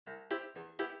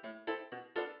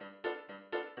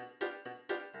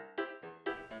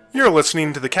You're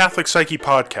listening to the Catholic Psyche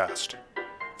Podcast.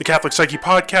 The Catholic Psyche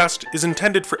Podcast is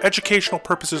intended for educational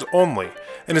purposes only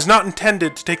and is not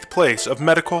intended to take the place of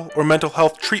medical or mental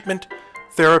health treatment,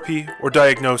 therapy, or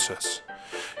diagnosis.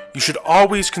 You should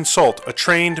always consult a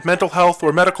trained mental health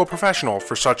or medical professional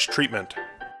for such treatment.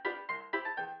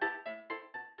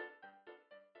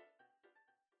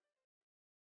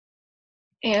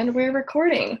 And we're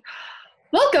recording.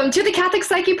 Welcome to the Catholic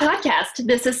Psyche Podcast.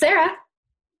 This is Sarah.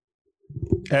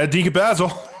 And Deacon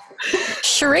Basil.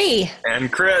 Cherie.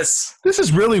 And Chris. This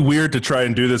is really weird to try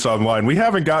and do this online. We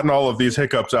haven't gotten all of these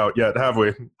hiccups out yet, have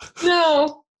we?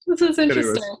 No, this is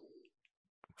interesting. Anyways.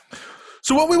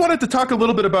 So what we wanted to talk a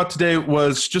little bit about today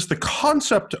was just the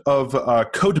concept of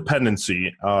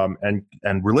codependency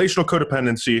and relational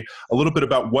codependency, a little bit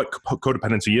about what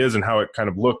codependency is and how it kind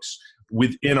of looks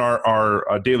within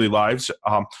our daily lives.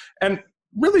 And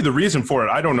really the reason for it,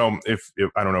 I don't know if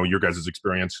I don't know your guys'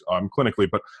 experience clinically,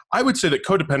 but I would say that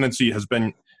codependency has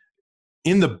been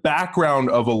in the background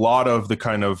of a lot of the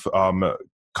kind of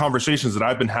conversations that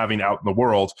I've been having out in the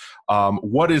world.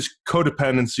 What is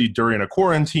codependency during a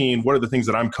quarantine? What are the things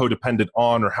that I'm codependent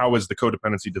on, or how is the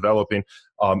codependency developing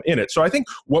in it? So I think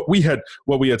what we had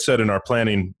said in our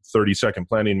 30-second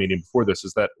planning meeting before this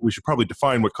is that we should probably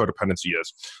define what codependency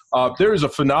is. There is a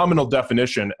phenomenal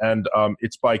definition, and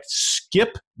it's by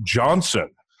Skip Johnson,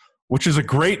 which is a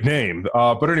great name.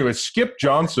 But anyway, Skip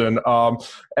Johnson.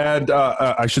 And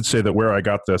I should say that where I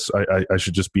got this, I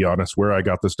should just be honest, where I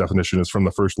got this definition is from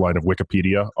the first line of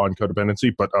Wikipedia on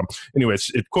codependency. But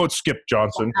anyways, it quotes Skip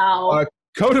Johnson. Wow.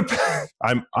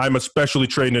 I'm a specially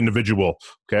trained individual,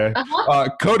 okay?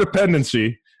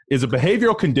 Codependency is a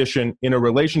behavioral condition in a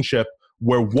relationship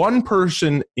where one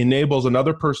person enables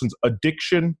another person's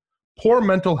addiction, poor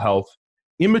mental health,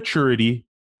 immaturity,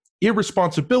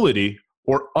 irresponsibility,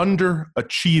 or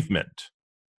underachievement.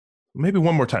 Maybe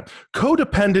one more time.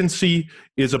 Codependency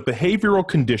is a behavioral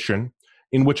condition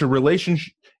in which is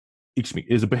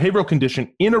a behavioral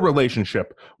condition in a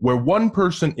relationship where one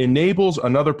person enables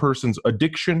another person's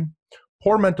addiction,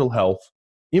 poor mental health,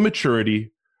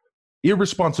 immaturity,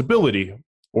 irresponsibility,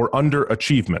 or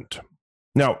underachievement.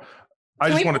 Now, I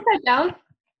just want to put that down.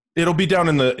 It'll be down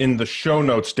in the show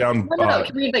notes down. No.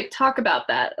 Can we talk about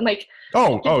that and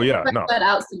yeah, no, that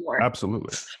out some more?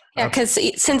 Absolutely. Yeah, because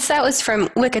since that was from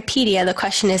Wikipedia, the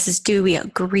question is do we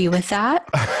agree with that?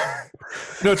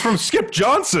 No, it's from Skip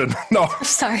Johnson. No,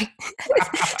 sorry,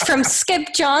 from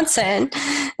Skip Johnson.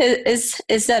 Is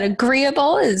that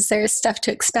agreeable? Is there stuff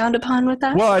to expound upon with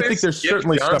that? Well, I think there's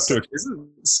certainly stuff to. Isn't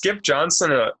Skip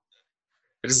Johnson I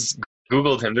just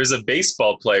Googled him. There's a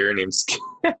baseball player named Skip.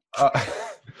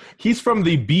 He's from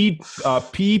the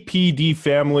PPD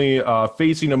family,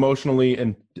 Facing Emotionally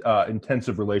and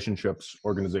Intensive Relationships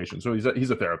organization. So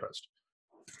he's a therapist.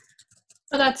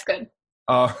 Oh, that's good.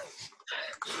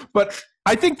 But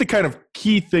I think the kind of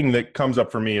key thing that comes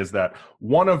up for me is that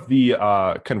one of the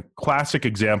kind of classic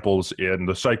examples in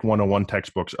the Psych 101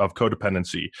 textbooks of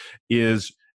codependency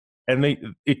is, and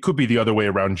it could be the other way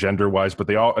around gender-wise,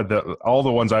 but all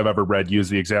the ones I've ever read use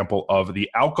the example of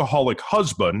the alcoholic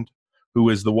husband, who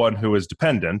is the one who is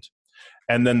dependent,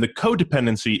 and then the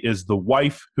codependency is the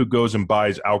wife who goes and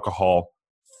buys alcohol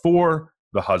for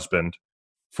the husband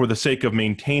for the sake of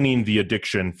maintaining the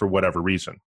addiction for whatever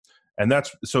reason. And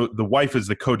so the wife is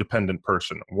the codependent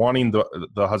person, wanting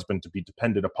the husband to be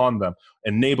dependent upon them,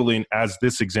 enabling, as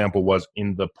this example was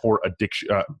in the poor addiction,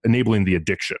 enabling the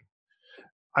addiction.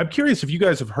 I'm curious if you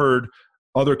guys have heard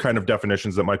other kind of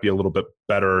definitions that might be a little bit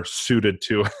better suited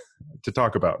to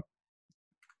talk about.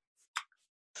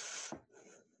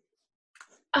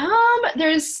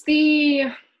 There's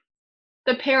the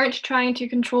parent trying to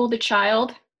control the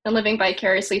child and living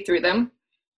vicariously through them.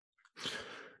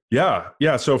 Yeah.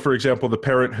 So, for example, the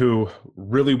parent who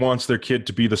really wants their kid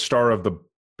to be the star of the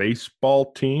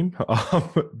baseball team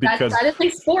because that is a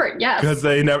sport, yes. Because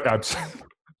they never.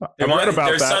 They want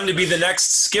their son to be the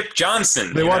next Skip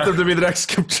Johnson. They want them to be the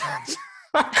next Skip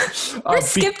Johnson. Where's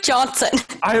Skip Johnson?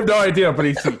 I have no idea, but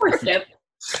he's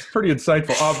pretty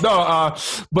insightful.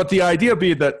 But the idea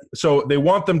being that so they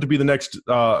want them to be the next,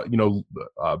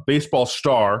 baseball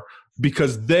star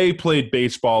because they played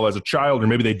baseball as a child, or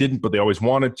maybe they didn't, but they always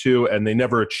wanted to, and they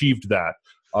never achieved that.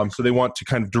 So they want to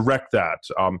kind of direct that.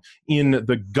 In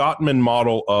the Gottman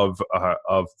model of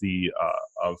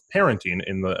parenting,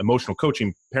 in the emotional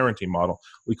coaching parenting model,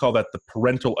 we call that the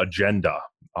parental agenda.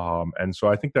 And so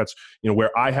I think that's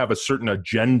where I have a certain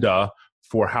agenda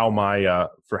for how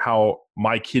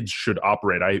my kids should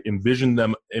operate. I envision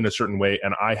them in a certain way,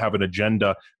 and I have an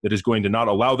agenda that is going to not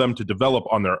allow them to develop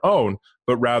on their own,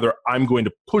 but rather I'm going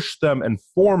to push them and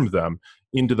form them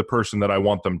into the person that I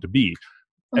want them to be.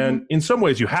 And in some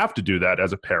ways you have to do that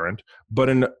as a parent, but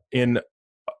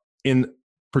in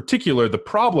particular, the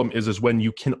problem is when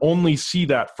you can only see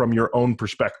that from your own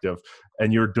perspective,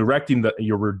 and you're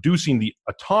reducing the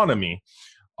autonomy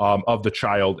of the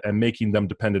child and making them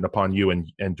dependent upon you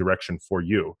and direction for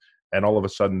you. And all of a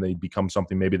sudden they become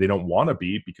something maybe they don't want to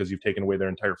be because you've taken away their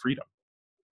entire freedom.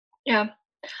 Yeah.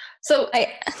 So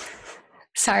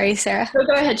Sorry, Sarah.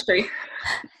 go ahead, Sheree.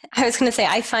 I was going to say,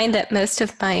 I find that most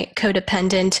of my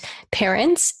codependent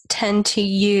parents tend to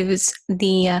use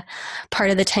the part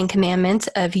of the 10 Commandments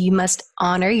of you must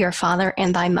honor your father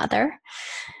and thy mother.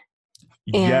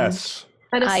 And yes.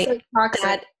 That is so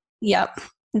toxic.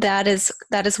 That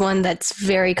is one that's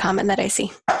very common that I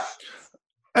see.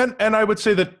 And I would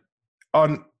say that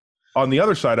on the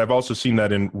other side, I've also seen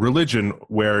that in religion,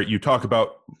 where you talk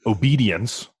about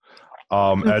obedience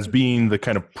as being the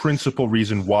kind of principal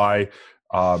reason why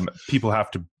people have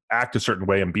to act a certain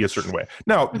way and be a certain way.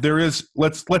 Now, there is,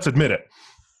 let's admit it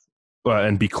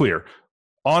and be clear.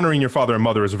 Honoring your father and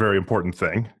mother is a very important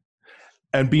thing.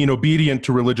 And being obedient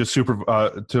to religious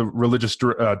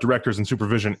directors and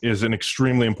supervision is an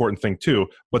extremely important thing too.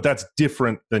 But that's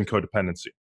different than codependency.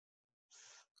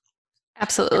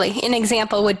 Absolutely. An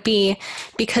example would be,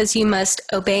 because you must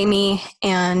obey me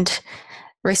and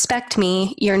respect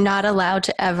me, you're not allowed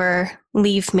to ever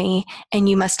leave me, and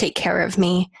you must take care of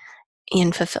me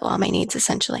and fulfill all my needs,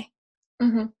 essentially.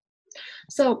 Mm-hmm.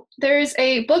 So there's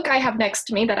a book I have next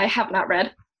to me that I have not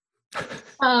read.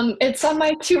 It's on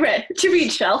my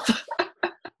to-read shelf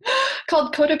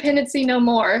called Codependency No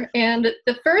More. And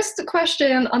the first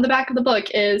question on the back of the book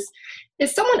is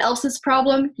someone else's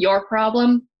problem your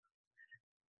problem?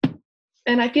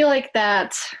 And I feel like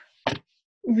that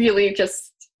really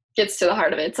just gets to the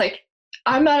heart of it. It's like,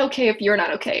 I'm not okay if you're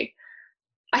not okay.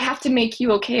 I have to make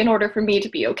you okay in order for me to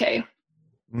be okay.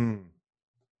 Mm.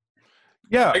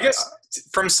 Yeah. I guess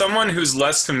from someone who's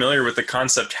less familiar with the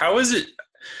concept, how does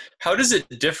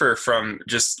it differ from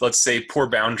just, let's say, poor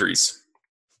boundaries?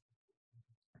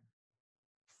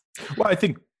 Well, I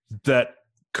think that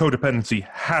codependency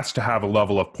has to have a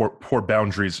level of poor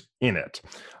boundaries in it.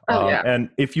 And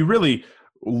if you really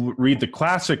read the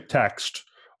classic text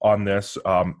on this,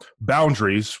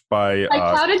 Boundaries by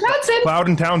Cloud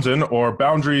and Townsend, or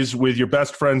Boundaries with Your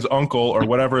Best Friend's Uncle, or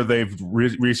whatever they've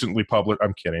recently published.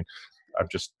 I'm kidding.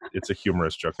 It's a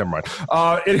humorous joke. Never mind.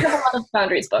 There's a lot of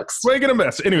Boundaries books. We're gonna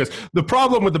mess. Anyways, the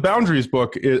problem with the Boundaries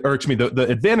book the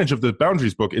advantage of the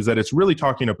Boundaries book is that it's really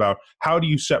talking about how do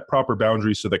you set proper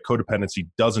boundaries so that codependency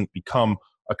doesn't become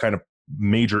a kind of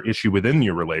major issue within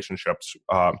your relationships.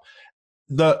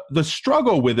 The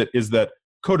struggle with it is that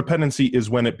codependency is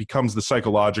when it becomes the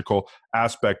psychological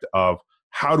aspect of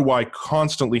how do I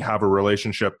constantly have a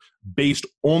relationship based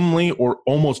only or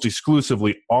almost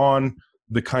exclusively on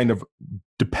the kind of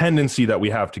dependency that we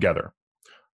have together.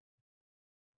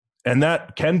 And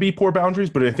that can be poor boundaries,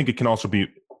 but I think it can also be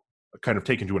kind of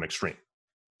taken to an extreme.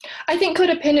 I think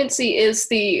codependency is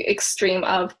the extreme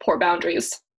of poor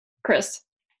boundaries, Chris,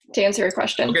 to answer your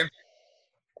question. Okay.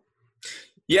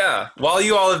 Yeah. While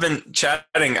you all have been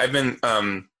chatting, I've been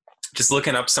just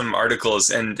looking up some articles,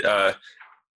 and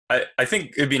I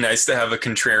think it'd be nice to have a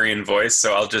contrarian voice,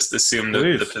 so I'll just assume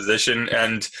the position.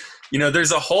 And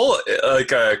there's a whole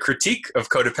a critique of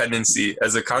codependency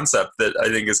as a concept that I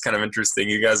think is kind of interesting.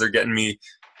 You guys are getting me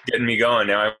going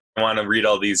now. I want to read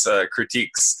all these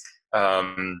critiques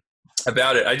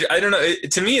about it. I don't know.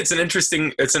 To me, it's an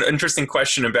interesting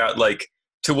question about, like,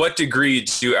 to what degree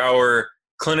do our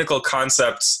clinical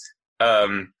concepts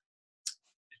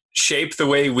shape the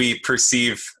way we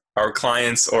perceive our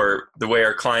clients, or the way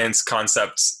our clients'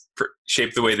 concepts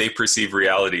shape the way they perceive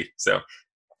reality. So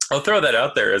I'll throw that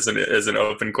out there as an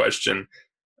open question.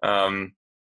 I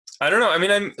don't know. I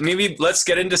mean, maybe let's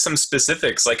get into some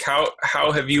specifics. Like,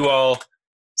 how have you all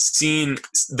seen,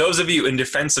 those of you in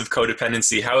defense of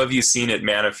codependency, how have you seen it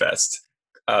manifest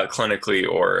clinically,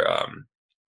 or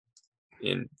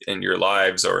in your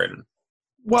lives, or in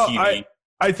TV?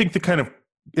 I think the kind of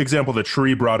example that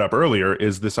Sheree brought up earlier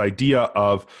is this idea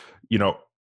of,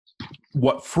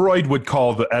 what Freud would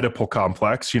call the Oedipal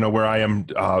complex, where I am,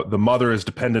 the mother is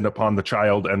dependent upon the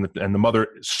child, and the mother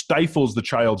stifles the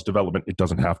child's development. It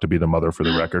doesn't have to be the mother, for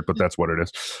the record, but that's what it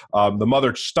is. The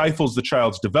mother stifles the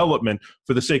child's development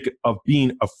for the sake of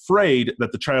being afraid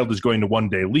that the child is going to one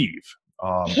day leave.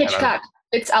 Hitchcock.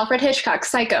 It's Alfred Hitchcock,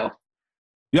 Psycho.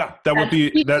 Yeah,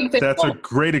 that's a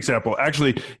great example.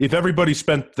 Actually, if everybody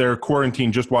spent their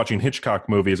quarantine just watching Hitchcock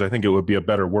movies, I think it would be a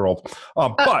better world.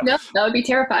 But no, that would be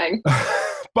terrifying.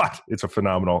 But he's a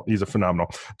phenomenal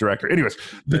director. Anyways,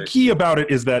 the key about it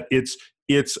is that it's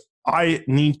I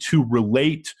need to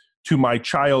relate to my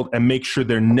child and make sure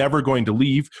they're never going to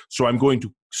leave. So I'm going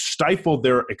to stifle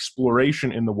their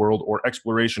exploration in the world or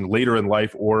exploration later in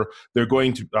life, or they're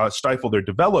going to stifle their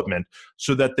development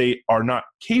so that they are not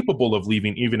capable of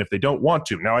leaving even if they don't want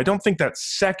to. Now, I don't think that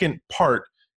second part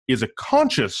is a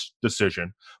conscious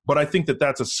decision, but I think that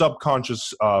that's a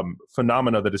subconscious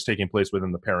phenomena that is taking place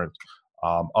within the parent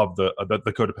of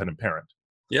the codependent parent.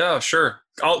 Yeah, sure.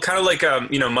 Kind of like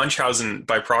Munchausen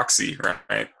by proxy,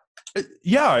 right?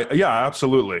 Yeah,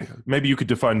 absolutely. Maybe you could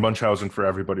define Munchausen for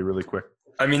everybody really quick.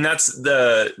 I mean, that's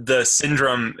the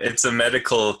syndrome. It's a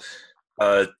medical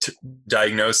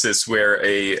diagnosis where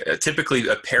typically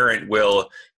a parent will,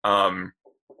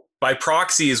 by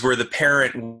proxy, is where the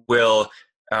parent will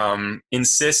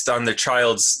insist on the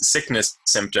child's sickness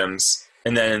symptoms,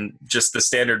 and then just the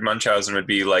standard Munchausen would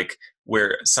be like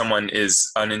where someone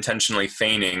is unintentionally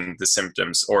feigning the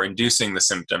symptoms or inducing the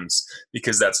symptoms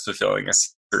because that's fulfilling a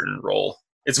certain role.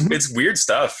 It's weird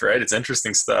stuff, right? It's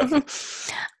interesting stuff.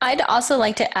 I'd also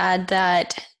like to add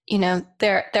that,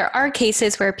 there are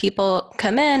cases where people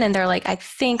come in and they're like, I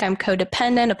think I'm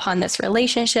codependent upon this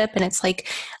relationship. And it's like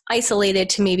isolated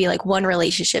to maybe like one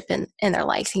relationship in their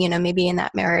life, maybe in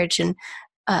that marriage and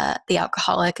the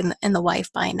alcoholic and the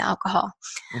wife buying the alcohol.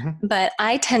 Mm-hmm. But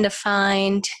I tend to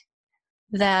find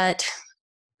that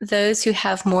those who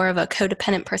have more of a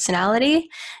codependent personality,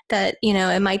 that,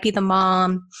 it might be the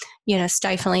mom,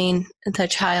 stifling the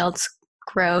child's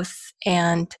growth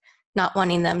and not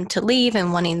wanting them to leave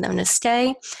and wanting them to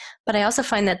stay. But I also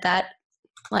find that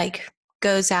like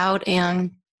goes out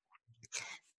and,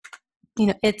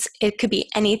 it could be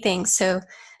anything. So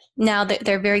now that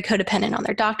they're very codependent on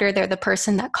their doctor, they're the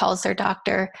person that calls their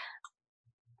doctor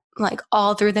like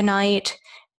all through the night,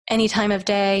 any time of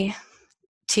day,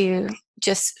 to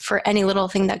just for any little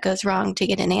thing that goes wrong to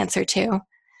get an answer to.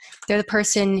 They're the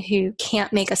person who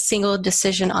can't make a single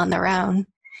decision on their own,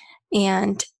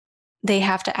 and they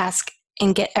have to ask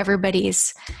and get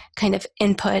everybody's kind of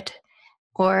input.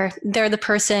 Or they're the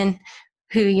person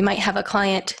who you might have a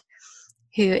client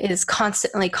who is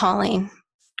constantly calling,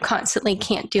 constantly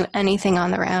can't do anything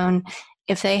on their own.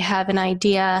 If they have an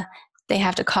idea, they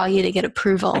have to call you to get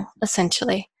approval,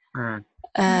 essentially.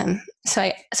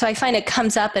 So I find it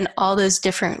comes up in all those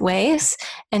different ways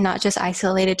and not just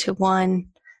isolated to one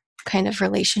kind of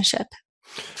relationship.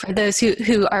 For those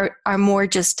who are more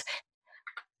just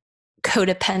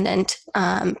codependent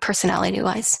personality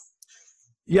wise.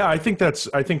 Yeah, I think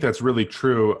that's really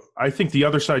true. I think the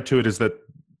other side to it is that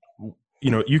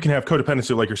you can have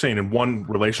codependency, like you're saying, in one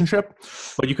relationship,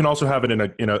 but you can also have it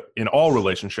in all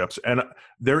relationships. And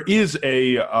there is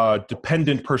a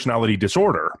dependent personality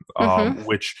disorder,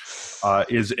 which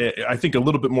is, I think, a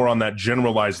little bit more on that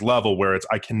generalized level where it's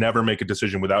I can never make a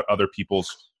decision without other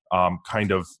people's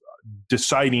kind of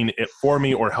deciding it for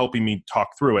me or helping me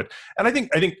talk through it. And I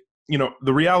think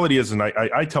the reality is, and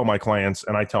I tell my clients,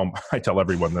 and I tell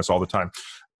everyone this all the time,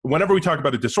 whenever we talk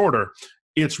about a disorder,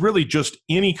 it's really just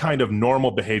any kind of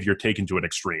normal behavior taken to an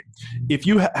extreme. If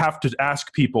you have to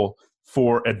ask people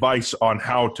for advice on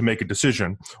how to make a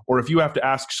decision, or if you have to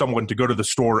ask someone to go to the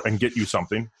store and get you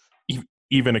something,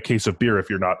 even a case of beer if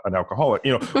you're not an alcoholic,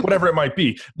 whatever it might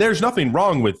be, there's nothing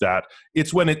wrong with that.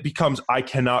 It's when it becomes, I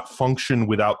cannot function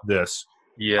without this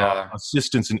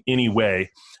assistance in any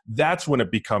way. That's when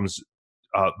it becomes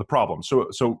the problem.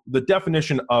 So the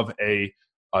definition of a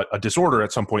disorder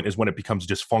at some point is when it becomes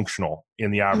dysfunctional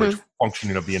in the average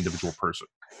functioning of the individual person.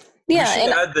 Yeah, we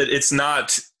should add that it's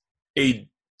not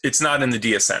in the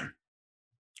DSM.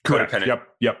 Correct.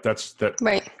 Yep. That's that.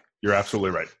 Right. You're absolutely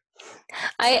right.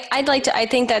 I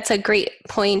think that's a great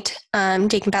point,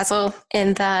 Jake and Basil,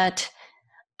 in that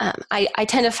I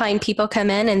tend to find people come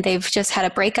in and they've just had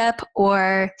a breakup,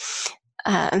 or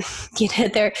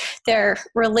their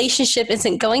relationship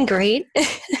isn't going great.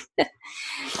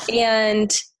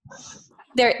 And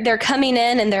they're coming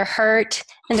in and they're hurt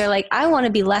and they're like, I want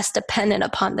to be less dependent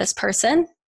upon this person.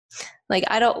 Like,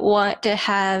 I don't want to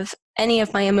have any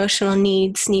of my emotional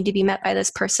needs need to be met by this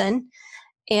person.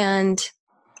 And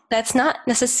that's not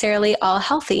necessarily all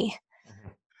healthy.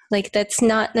 Like, that's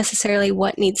not necessarily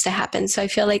what needs to happen. So I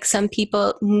feel like some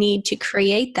people need to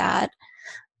create that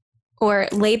or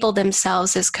label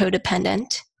themselves as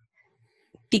codependent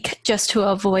just to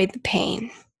avoid the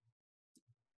pain.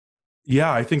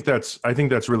 Yeah, I think that's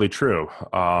really true.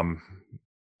 One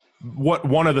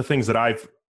of the things that I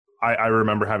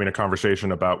remember having a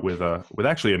conversation about with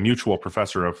actually a mutual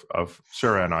professor of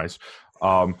Sarah and I's,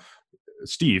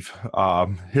 Steve,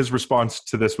 his response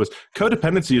to this was,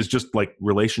 codependency is just like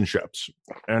relationships.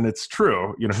 And it's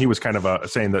true. He was kind of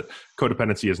saying that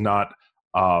codependency is not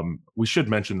We should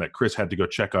mention that Chris had to go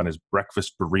check on his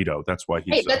breakfast burrito. That's why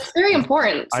he's. Hey, that's very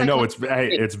important. I know it's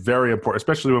very important,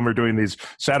 especially when we're doing these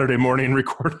Saturday morning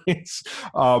recordings.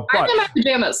 But I'm in my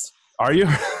pajamas. Are you?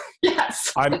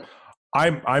 Yes.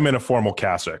 I'm in a formal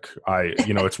cassock.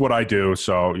 It's what I do.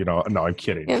 So no, I'm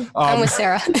kidding. Yeah, I'm with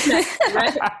Sarah.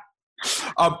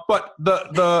 But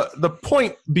the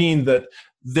point being that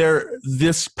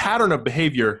this pattern of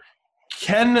behavior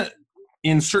can,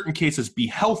 in certain cases, be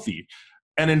healthy,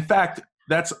 and in fact,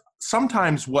 that's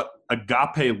sometimes what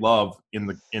agape love in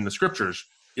the scriptures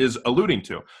is alluding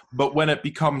to. But when it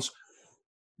becomes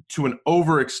to an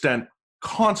overextent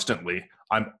constantly,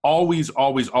 I'm always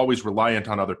reliant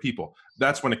on other people.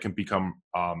 That's when it can become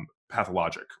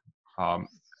pathologic.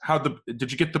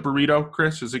 Did you get the burrito,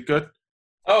 Chris? Is it good?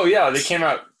 Oh yeah, they came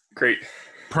out great.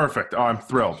 Perfect. Oh, I'm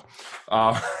thrilled.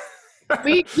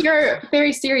 We're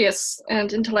very serious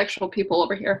and intellectual people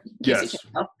over here. Yes.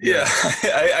 Yeah.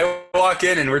 I walk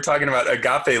in and we're talking about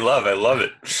agape love. I love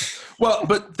it. Well,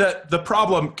 but the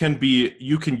problem can be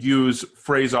you can use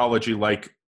phraseology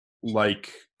like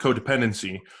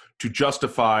codependency to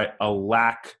justify a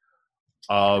lack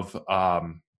of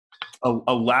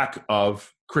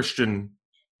Christian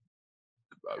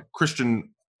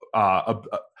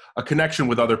a connection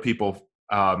with other people,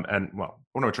 and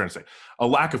what am I trying to say? A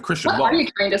lack of Christian love. What are you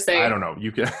trying to say? I don't know.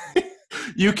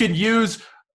 You can use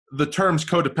the terms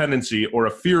codependency or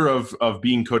a fear of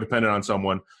being codependent on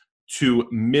someone to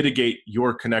mitigate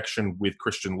your connection with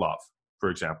Christian love, for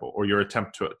example, or your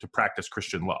attempt to practice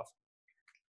Christian love.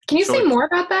 Can you say more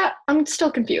about that? I'm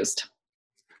still confused.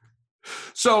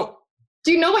 So,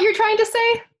 do you know what you're trying to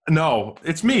say? No,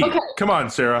 it's me. Okay. Come on,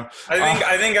 Sarah.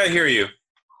 I think I hear you.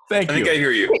 Thank you. I think I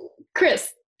hear you.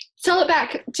 Chris, tell it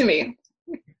back to me.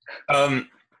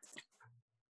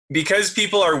 Because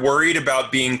people are worried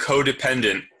about being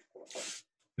codependent,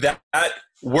 that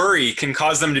worry can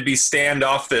cause them to be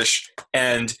standoffish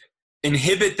and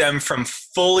inhibit them from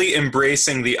fully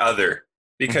embracing the other.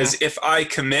 Because if I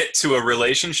commit to a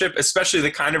relationship, especially the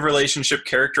kind of relationship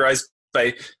characterized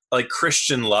by like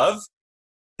Christian love,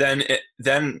 then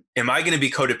am I going to be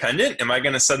codependent? Am I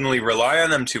going to suddenly rely on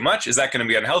them too much? Is that going to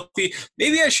be unhealthy?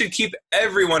 Maybe I should keep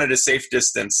everyone at a safe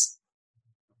distance.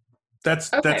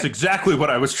 That's exactly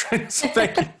what I was trying to say.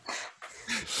 Thank you.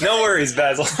 No worries,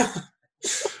 Basil.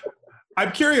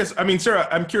 I'm curious. I mean, Sarah,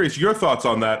 I'm curious your thoughts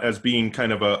on that as being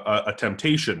kind of a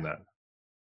temptation then.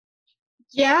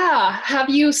 Yeah. Have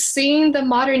you seen the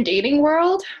modern dating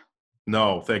world?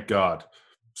 No, thank God.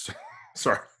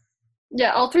 Sorry.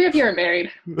 Yeah, all three of you are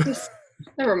married.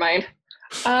 Never mind.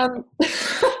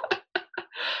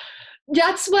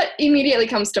 That's what immediately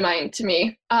comes to mind to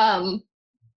me.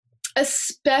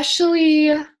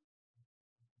 Especially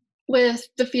with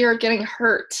the fear of getting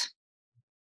hurt.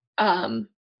 And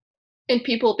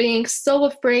people being so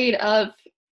afraid of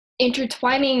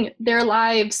intertwining their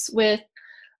lives with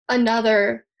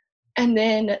another, and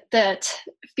then that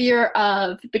fear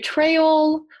of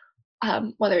betrayal,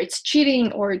 whether it's cheating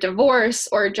or divorce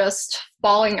or just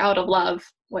falling out of love,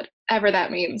 whatever that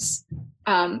means.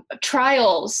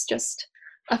 Trials just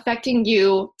affecting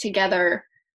you together.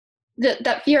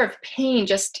 That fear of pain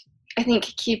just, I think,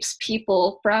 keeps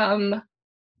people from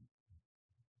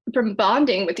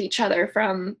bonding with each other,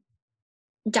 from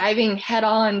diving head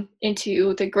on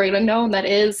into the great unknown that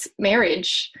is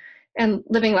marriage and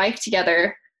living life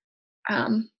together.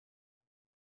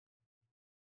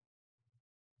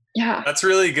 Yeah. That's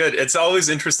really good. It's always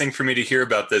interesting for me to hear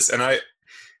about this. And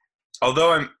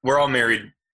although we're all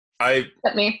married,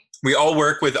 we all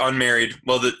work with unmarried.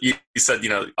 Well, you said,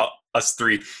 us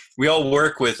three, we all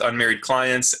work with unmarried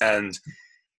clients. And,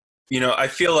 I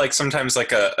feel like sometimes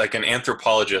like an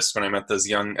anthropologist when I'm at those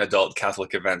young adult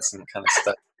Catholic events and kind of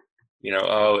stuff,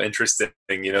 interesting,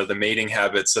 the mating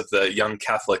habits of the young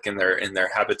Catholic in their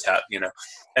habitat,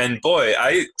 and boy,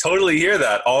 I totally hear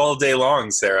that all day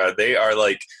long, Sarah. They are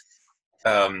like,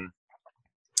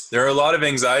 there are a lot of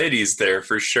anxieties there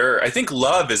for sure. I think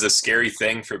love is a scary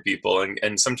thing for people.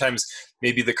 And sometimes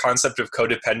maybe the concept of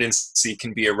codependency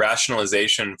can be a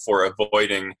rationalization for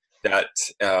avoiding that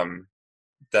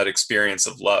experience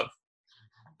of love.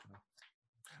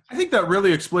 I think that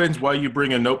really explains why you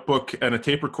bring a notebook and a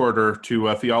tape recorder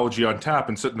to Theology on Tap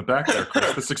and sit in the back there,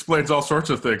 Chris. This explains all sorts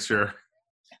of things here.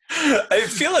 I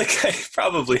feel like I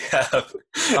probably have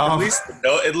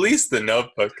at least the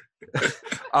notebook.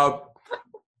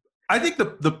 I think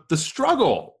the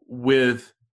struggle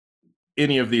with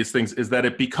any of these things is that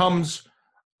it becomes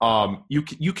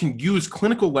you can use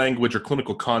clinical language or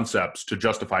clinical concepts to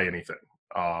justify anything.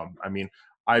 I mean,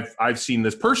 I've seen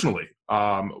this personally,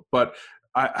 but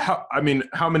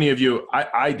how many of you,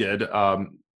 I did,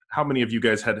 how many of you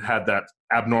guys had that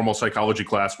abnormal psychology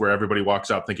class where everybody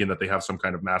walks out thinking that they have some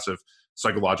kind of massive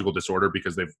psychological disorder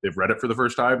because they've read it for the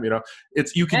first time?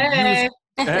 It's, you can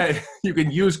you can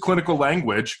use clinical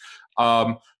language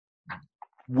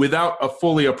without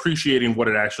fully appreciating what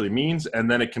it actually means, and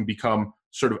then it can become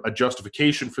sort of a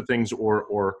justification for things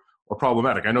or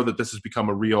problematic. I know that this has become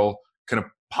a real kind of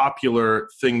popular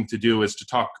thing to do, is to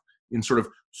talk in sort of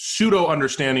pseudo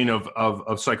understanding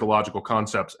of psychological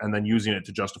concepts and then using it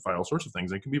to justify all sorts of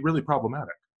things. It can be really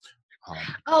problematic.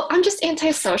 I'm just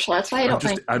antisocial. That's why I don't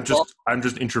think I'm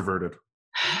just introverted.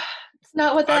 It's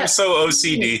not what that. I'm so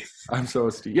OCD. I'm so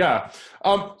OCD. Yeah.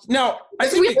 Now,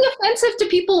 it's really offensive to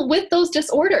people with those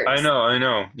disorders. I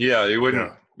know. Yeah, you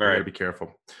wouldn't. Yeah. All right. Be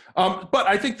careful. But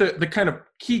I think the kind of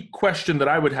key question that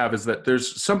I would have is that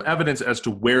there's some evidence as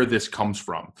to where this comes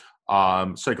from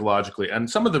psychologically. And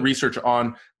some of the research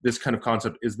on this kind of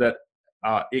concept is that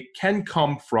it can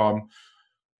come from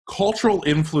cultural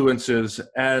influences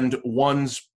and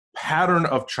one's pattern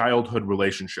of childhood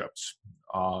relationships.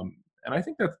 And I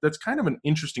think that's kind of an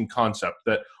interesting concept,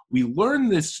 that we learn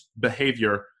this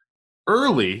behavior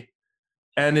early,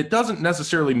 and it doesn't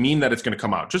necessarily mean that it's going to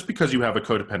come out. Just because you have a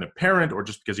codependent parent or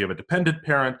just because you have a dependent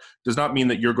parent does not mean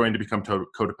that you're going to become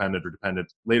codependent or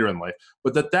dependent later in life,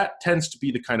 but that tends to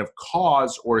be the kind of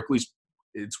cause, or at least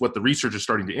it's what the research is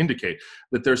starting to indicate,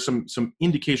 that there's some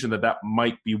indication that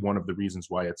might be one of the reasons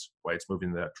why it's moving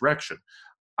in that direction.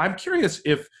 I'm curious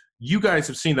if you guys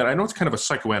have seen that. I know it's kind of a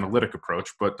psychoanalytic approach,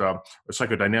 but a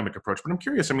psychodynamic approach, but I'm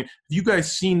curious, I mean, have you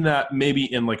guys seen that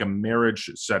maybe in like a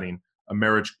marriage setting, a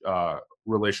marriage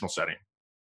relational setting?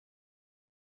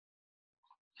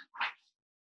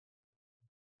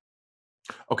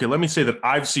 Okay, let me say that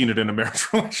I've seen it in a marriage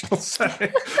relational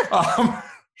setting.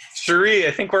 Cherie,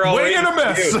 I think we're all waiting a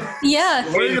miss. Yeah.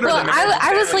 Well,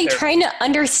 I was like trying to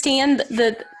understand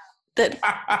the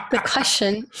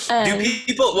question. Do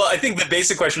people? Well, I think the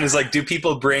basic question is like, do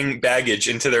people bring baggage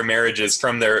into their marriages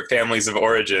from their families of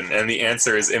origin? And the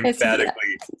answer is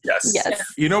emphatically yes. Yes.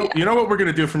 You know what we're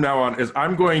going to do from now on is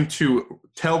I'm going to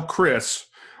tell Chris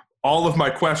all of my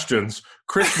questions.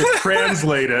 Chris will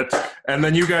translate it, and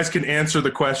then you guys can answer the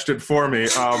question for me.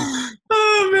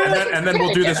 And then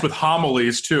we'll do this with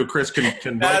homilies too. Chris can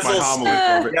write my homily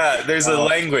for me. Yeah, there's a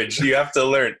language you have to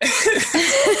learn.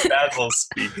 Basil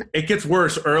speak. It gets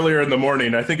worse earlier in the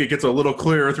morning. I think it gets a little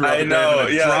clearer throughout the day. I know.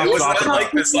 Yeah, it was not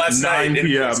like this last 9 night.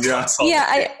 p.m.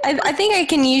 Yeah, I think I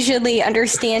can usually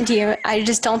understand you. I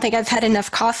just don't think I've had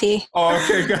enough coffee. Oh,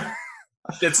 okay, good.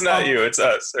 It's not you, it's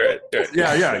us. All right.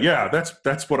 Yeah.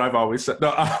 That's what I've always said. No,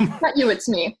 not you, it's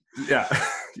me. Yeah,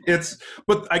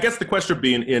 but I guess the question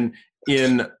being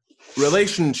in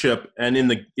relationship and in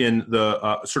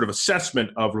the sort of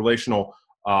assessment of relational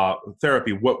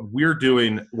therapy,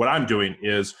 what I'm doing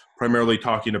is primarily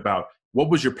talking about, what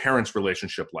was your parents'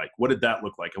 relationship like? What did that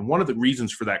look like? And one of the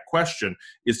reasons for that question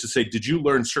is to say, did you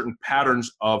learn certain patterns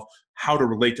of how to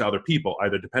relate to other people,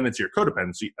 either dependency or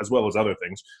codependency, as well as other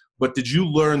things? But did you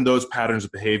learn those patterns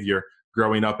of behavior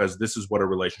growing up, as this is what a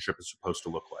relationship is supposed to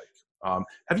look like?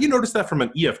 Have you noticed that from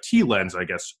an EFT lens, I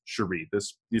guess, Cherie,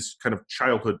 this kind of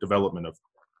childhood development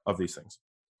of these things?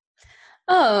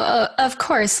 Oh, of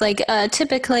course. Like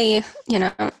typically,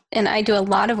 and I do a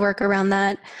lot of work around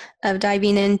that, of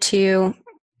diving into,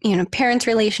 parents'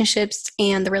 relationships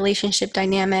and the relationship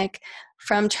dynamic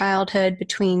from childhood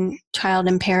between child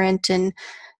and parent, and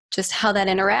just how that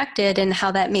interacted and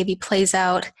how that maybe plays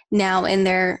out now in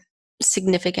their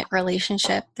significant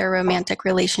relationship, their romantic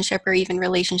relationship, or even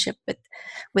relationship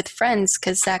with friends.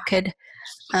 Because that could,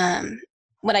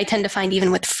 what I tend to find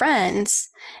even with friends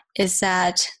is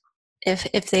that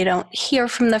if they don't hear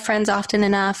from the friends often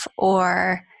enough,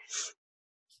 or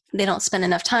they don't spend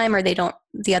enough time, or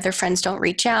the other friends don't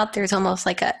reach out, there's almost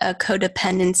like a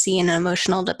codependency and an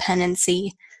emotional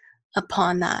dependency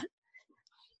upon that.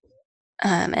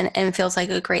 And it feels like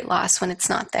a great loss when it's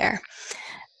not there.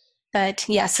 But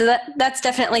yeah, so that's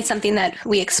definitely something that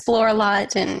we explore a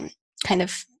lot and kind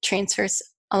of transfers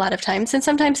a lot of times. And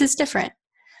sometimes it's different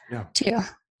too.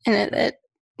 And it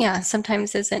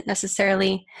sometimes doesn't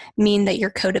necessarily mean that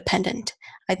you're codependent.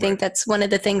 I think that's one of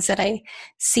the things that I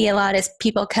see a lot, is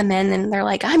people come in and they're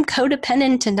like, I'm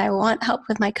codependent and I want help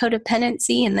with my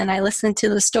codependency. And then I listen to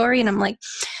the story and I'm like,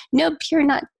 nope, you're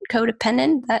not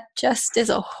codependent. That just is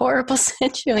a horrible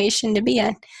situation to be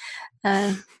in.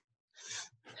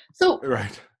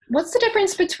 What's the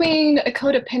difference between a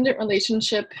codependent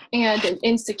relationship and an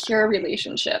insecure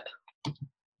relationship?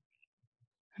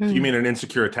 Do you mean an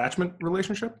insecure attachment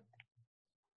relationship?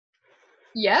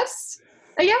 Yes,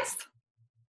 I guess.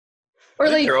 Or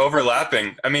like they're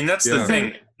overlapping. I mean, that's the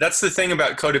thing. That's the thing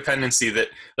about codependency that,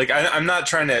 like, I'm not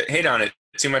trying to hate on it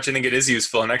too much. I think it is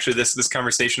useful. And actually this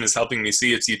conversation is helping me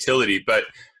see its utility. But,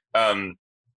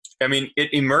 I mean,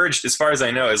 it emerged, as far as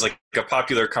I know, as like a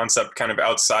popular concept kind of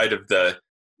outside of the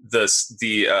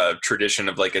tradition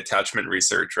of like attachment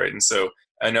research, right? And so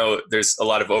I know there's a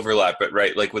lot of overlap, but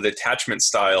right, like with attachment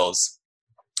styles,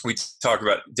 we talk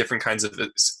about different kinds of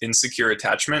insecure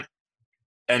attachment.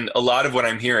 And a lot of what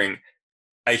I'm hearing,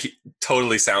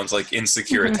 totally sounds like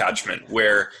insecure attachment,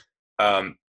 where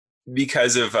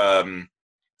because of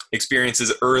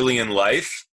experiences early in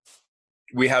life,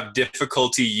 we have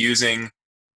difficulty using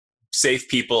safe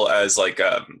people as like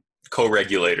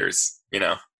co-regulators, you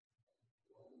know?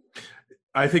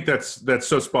 I think that's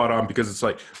so spot on, because it's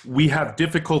like we have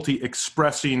difficulty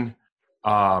expressing,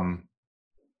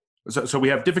 so we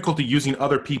have difficulty using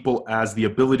other people as the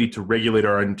ability to regulate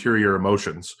our interior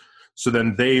emotions. So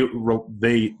then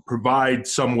they provide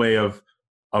some way of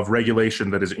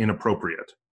regulation that is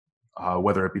inappropriate,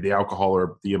 whether it be the alcohol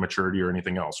or the immaturity or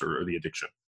anything else, or the addiction.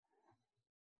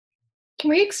 Can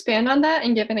we expand on that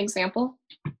and give an example?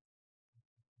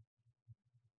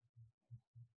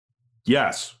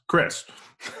 Yes, Chris.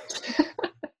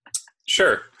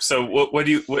 Sure. So what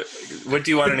do you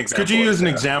want an example? Could you use an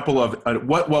example of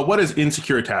what is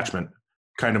insecure attachment,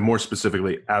 kind of more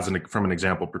specifically, from an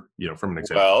example?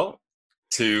 Well,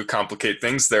 to complicate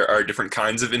things, there are different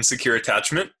kinds of insecure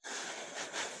attachment.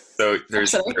 So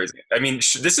there's I mean,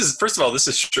 this is, first of all, this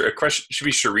is a question, should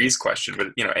be Cherie's question, but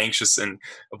anxious and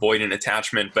avoidant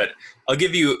attachment. But I'll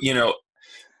give you,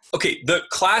 okay, the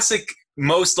classic,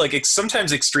 most like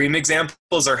sometimes extreme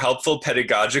examples are helpful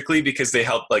pedagogically because they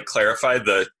help like clarify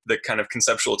the kind of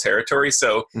conceptual territory.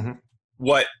 So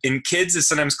what in kids is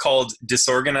sometimes called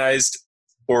disorganized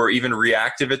or even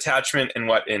reactive attachment, and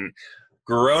what in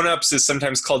grown-ups is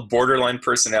sometimes called borderline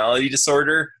personality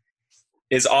disorder,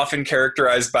 is often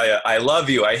characterized by I love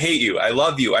you, I hate you, I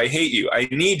love you, I hate you, I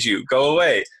need you, go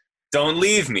away, don't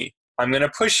leave me, I'm going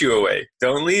to push you away,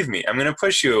 don't leave me, I'm going to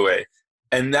push you away.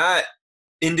 And that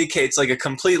indicates like a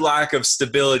complete lack of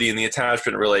stability in the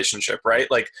attachment relationship, right?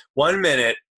 Like 1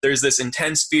 minute, there's this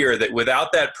intense fear that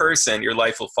without that person, your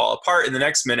life will fall apart. And the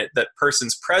next minute, that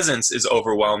person's presence is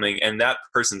overwhelming, and that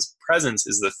person's presence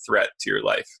is the threat to your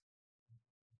life.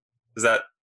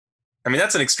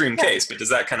 That's an extreme case, but does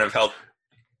that kind of help?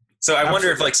 So I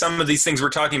wonder if like some of these things we're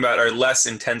talking about are less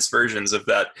intense versions of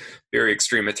that very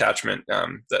extreme attachment,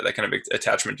 that kind of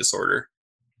attachment disorder.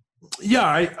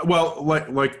 Yeah,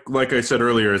 like I said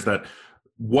earlier, is that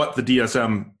what the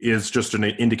DSM is just an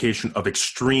indication of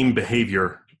extreme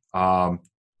behavior,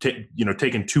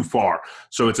 taken too far.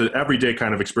 So it's an everyday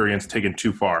kind of experience taken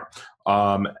too far.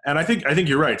 And I think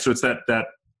you're right. So it's that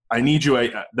I need you,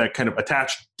 that kind of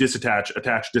attach,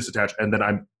 disattach, and then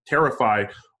I'm terrified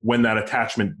when that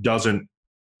attachment doesn't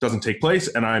take place,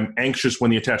 and I'm anxious when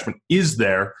the attachment is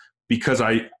there because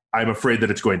I'm afraid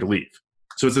that it's going to leave.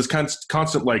 So it's this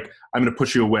constant like, I'm going to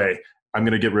push you away. I'm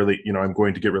going to get really, I'm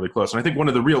going to get really close. And I think one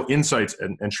of the real insights,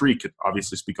 and Cherie could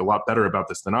obviously speak a lot better about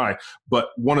this than I, but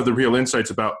one of the real insights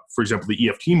about, for example, the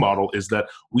EFT model is that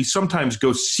we sometimes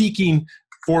go seeking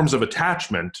forms of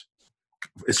attachment,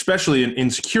 especially in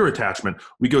insecure attachment.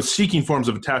 We go seeking forms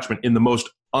of attachment in the most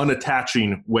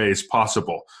unattaching ways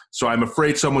possible. So I'm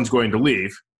afraid someone's going to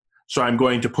leave, so I'm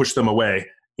going to push them away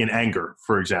in anger,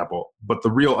 for example. But the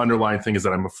real underlying thing is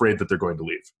that I'm afraid that they're going to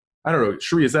leave. I don't know,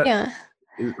 Cherie, is that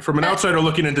from an outsider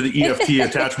looking into the EFT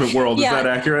attachment world, is that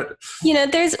accurate?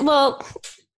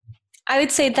 I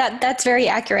would say that that's very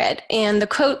accurate. And the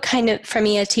quote kind of from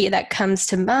EFT that comes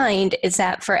to mind is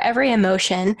that for every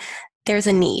emotion, there's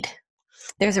a need.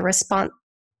 There's a response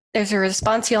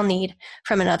you'll need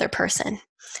from another person.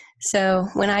 So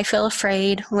when I feel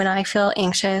afraid, when I feel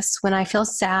anxious, when I feel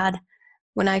sad,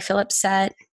 when I feel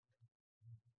upset,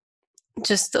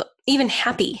 just even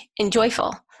happy and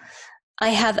joyful, I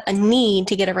have a need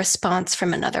to get a response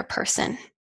from another person.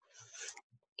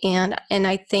 And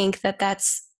I think that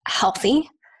that's healthy.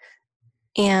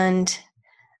 And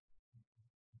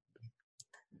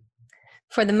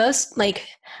for the most, like,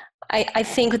 I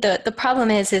think the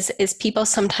problem is people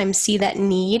sometimes see that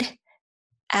need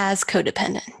as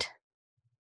codependent,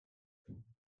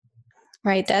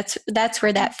 right? That's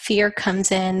where that fear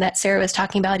comes in that Sarah was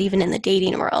talking about, even in the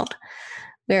dating world,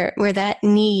 where that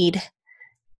need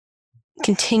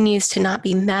continues to not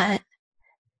be met.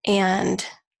 And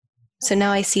so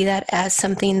now I see that as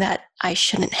something that I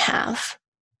shouldn't have.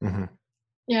 Mm-hmm.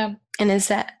 Yeah.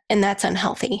 And that's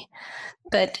unhealthy.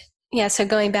 But yeah, so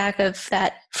going back of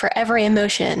that, for every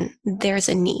emotion, there's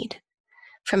a need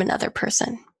from another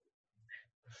person.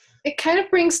 it kind of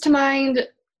brings to mind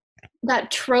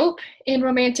that trope in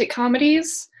romantic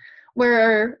comedies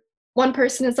where one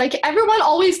person is like, everyone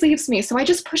always leaves me, so I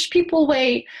just push people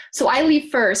away, so I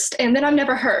leave first, and then I'm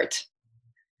never hurt.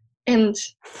 And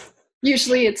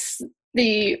usually it's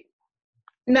the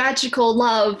magical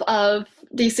love of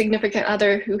the significant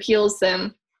other who heals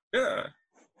them. Yeah.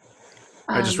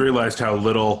 I just realized how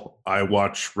little I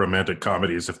watch romantic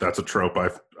comedies. If that's a trope,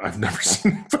 I've never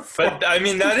seen it before. But I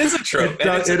mean, that is a trope.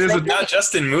 It is not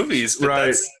just in movies, but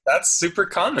right. That's super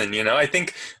common. You know, I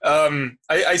think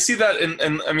I see that,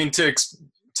 and I mean to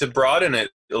broaden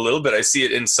it a little bit, I see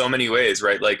it in so many ways,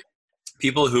 right? Like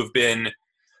people who've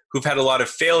had a lot of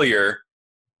failure,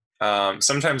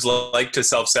 sometimes like to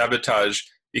self-sabotage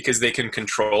because they can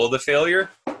control the failure.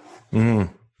 And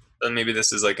maybe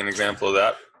this is like an example of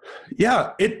that.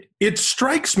 Yeah, it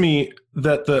strikes me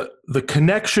that the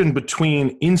connection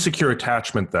between insecure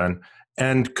attachment then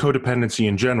and codependency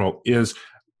in general is,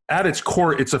 at its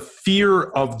core, it's a fear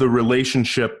of the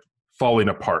relationship falling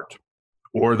apart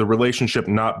or the relationship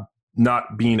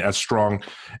not being as strong.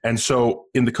 And so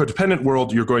in the codependent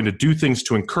world, you're going to do things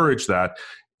to encourage that.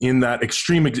 In that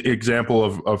extreme example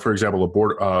of, for example,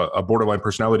 a borderline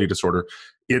personality disorder,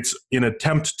 it's an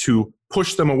attempt to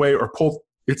push them away or pull.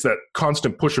 It's that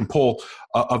constant push and pull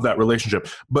of that relationship.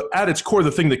 But at its core,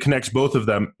 the thing that connects both of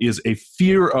them is a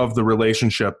fear of the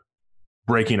relationship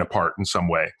breaking apart in some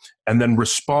way, and then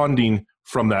responding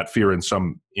from that fear in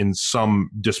some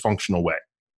dysfunctional way.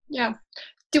 Yeah.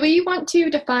 Do we want to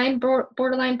define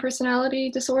borderline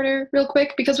personality disorder real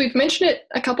quick? Because we've mentioned it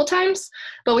a couple times,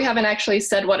 but we haven't actually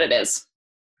said what it is.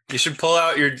 You should pull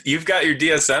out you've got your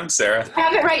DSM, Sarah. I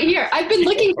have it right here. I've been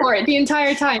looking for it the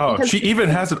entire time. Oh, she even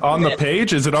has it on the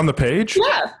page? Is it on the page?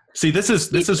 Yeah. See, this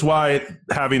is why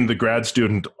having the grad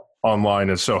student online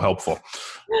is so helpful.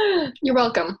 You're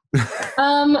welcome.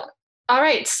 All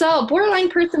right. So borderline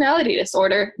personality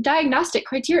disorder, diagnostic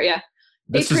criteria.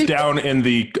 This is down in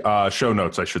the show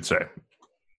notes, I should say.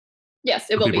 Yes,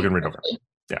 it will be. People can read over.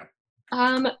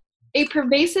 Yeah. A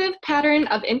pervasive pattern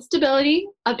of instability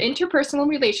of interpersonal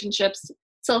relationships,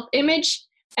 self-image,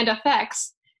 and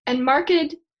affects, and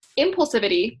marked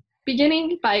impulsivity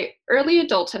beginning by early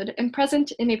adulthood and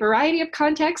present in a variety of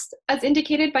contexts as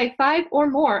indicated by 5 or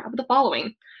more of the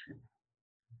following.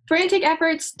 Frantic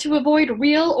efforts to avoid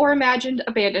real or imagined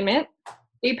abandonment,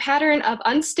 a pattern of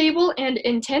unstable and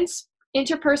intense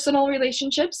interpersonal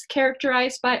relationships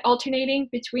characterized by alternating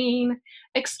between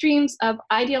extremes of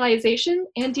idealization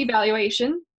and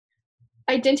devaluation,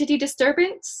 identity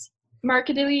disturbance,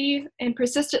 markedly and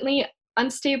persistently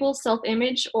unstable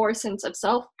self-image or sense of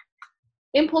self,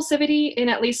 impulsivity in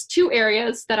at least 2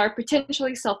 areas that are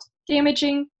potentially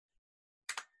self-damaging,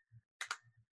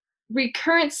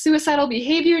 recurrent suicidal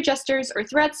behavior, gestures or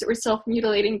threats, or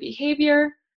self-mutilating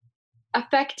behavior,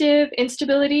 affective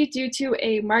instability due to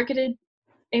a marked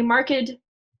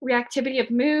reactivity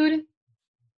of mood.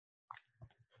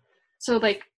 So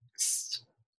like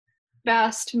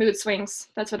vast mood swings.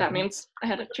 That's what that means. I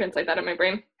had to translate that in my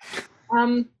brain.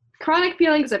 Chronic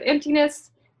feelings of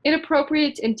emptiness,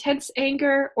 inappropriate, intense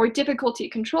anger or difficulty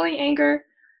controlling anger,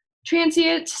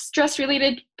 transient,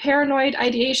 stress-related paranoid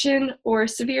ideation, or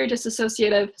severe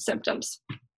dissociative symptoms.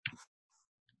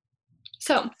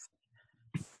 So,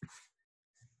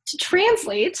 to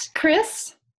translate,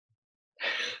 Chris,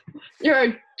 you're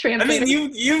a translator. I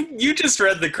mean, you just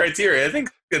read the criteria. I think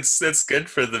that's good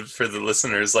for the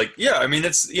listeners. Like, yeah, I mean,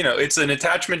 it's an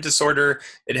attachment disorder.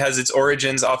 It has its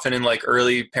origins often in like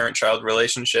early parent-child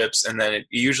relationships, and then it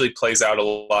usually plays out a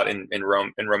lot in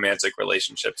romantic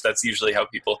relationships. That's usually how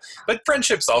people, but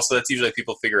friendships also. That's usually how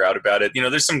people figure out about it.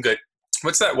 There's some good.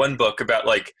 What's that one book about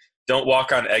like? Don't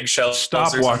walk on eggshells.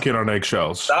 Stop walking on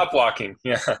eggshells. Stop walking.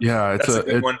 Yeah. Yeah. That's a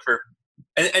good one for.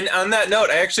 And on that note,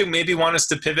 I actually maybe want us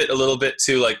to pivot a little bit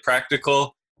to like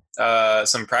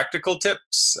some practical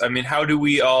tips. I mean, how do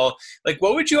we all, like,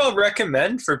 what would you all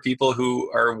recommend for people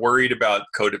who are worried about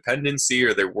codependency,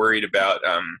 or they're worried about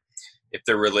if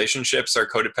their relationships are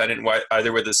codependent,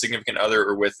 either with a significant other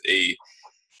or with a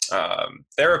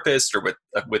therapist or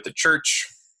with the church?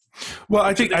 Well,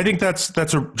 I think that's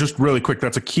just really quick.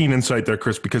 That's a keen insight there,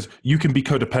 Chris, because you can be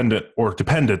codependent or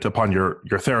dependent upon your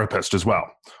therapist as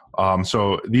well.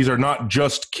 So these are not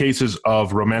just cases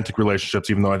of romantic relationships,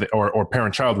 even though or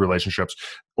parent-child relationships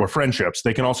or friendships.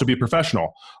 They can also be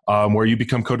professional, where you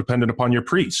become codependent upon your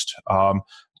priest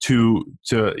to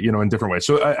in different ways.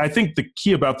 So I think the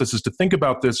key about this is to think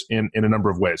about this in a number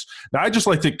of ways. Now, I just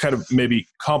like to kind of maybe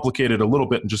complicate it a little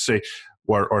bit and just say,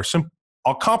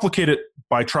 I'll complicate it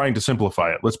by trying to simplify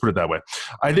it. Let's put it that way.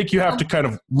 I think you have to kind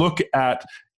of look at,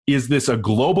 is this a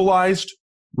globalized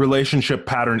relationship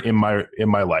pattern in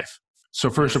my life. So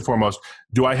first and foremost,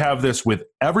 do I have this with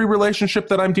every relationship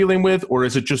that I'm dealing with, or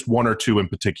is it just one or two in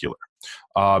particular?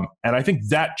 And I think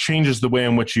that changes the way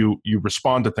in which you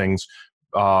respond to things.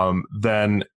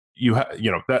 Then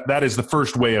that is the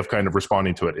first way of kind of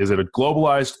responding to it. Is it a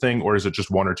globalized thing, or is it just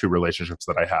one or two relationships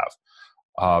that I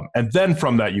have? And then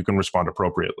from that, you can respond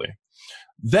appropriately.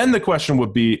 Then the question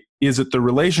would be, is it the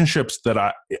relationships that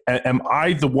am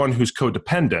I the one who's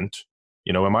codependent?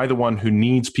 Am I the one who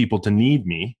needs people to need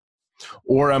me?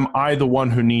 Or am I the one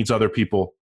who needs other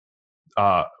people?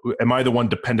 Am I the one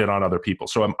dependent on other people?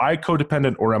 So am I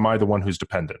codependent, or am I the one who's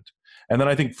dependent? And then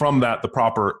I think from that, the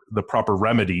proper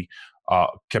remedy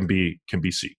can be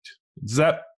sought. Does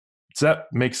that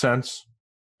make sense?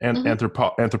 And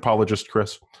anthropologist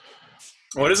Chris?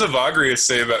 What does Evagrius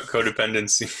say about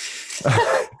codependency?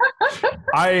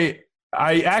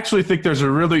 I actually think there's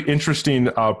a really interesting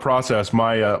process.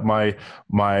 My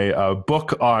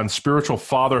book on spiritual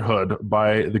fatherhood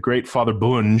by the great Father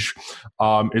Bunge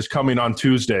is coming on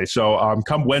Tuesday. So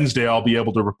come Wednesday, I'll be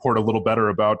able to report a little better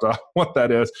about what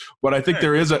that is. But I think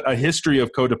there is a history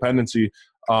of codependency,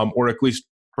 or at least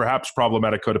perhaps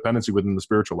problematic codependency within the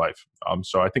spiritual life.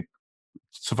 So I think,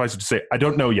 suffice it to say, I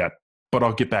don't know yet, but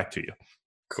I'll get back to you.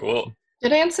 Cool.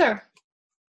 Good answer.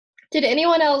 Did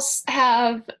anyone else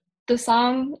have the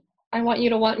song "I Want You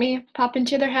to Want Me" pop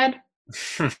into their head?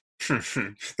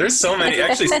 There's so many.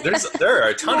 Actually, there are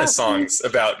a ton of songs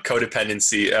about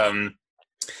codependency.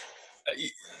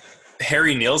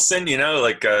 Harry Nilsson,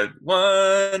 like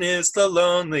 "One is the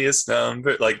loneliest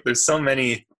number." Like, there's so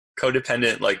many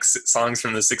codependent songs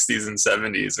from the 60s and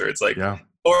 70s, where it's like, yeah.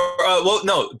 Or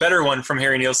better one from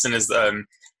Harry Nilsson is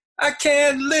 "I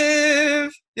can't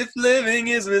live if living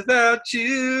is without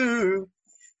you."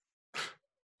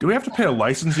 Do we have to pay a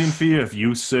licensing fee if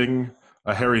you sing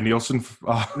a Harry Nilsson?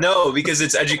 No, because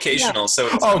it's educational. Yeah. So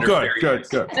it's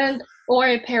good. Or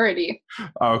a parody.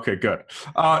 Okay, good.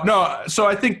 No, so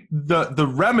I think the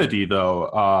remedy,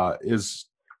 though, is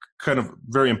kind of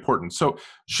very important. So,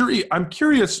 Cherie, I'm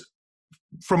curious,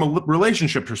 from a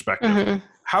relationship perspective,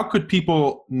 how could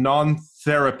people,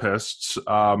 non-therapists,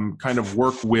 kind of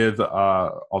work with,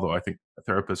 although I think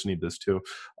therapists need this too,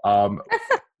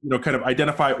 kind of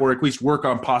identify or at least work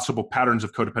on possible patterns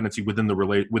of codependency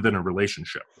within a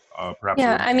relationship, perhaps.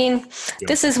 Yeah, I mean,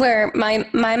 this is where my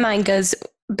mind goes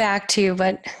back to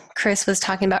what Chris was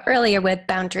talking about earlier with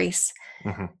boundaries,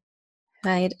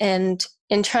 right? And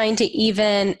in trying to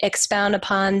even expound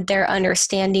upon their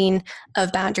understanding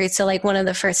of boundaries. So one of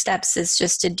the first steps is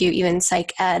just to do even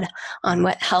psych ed on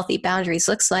what healthy boundaries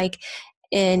looks like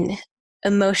in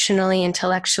emotionally,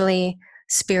 intellectually,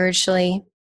 spiritually,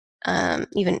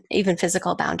 even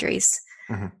physical boundaries.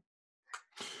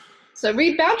 So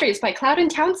read Boundaries by Cloud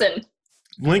and Townsend.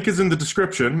 Link is in the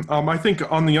description. I think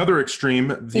on the other extreme,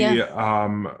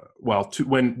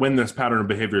 when this pattern of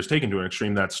behavior is taken to an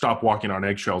extreme, that Stop Walking on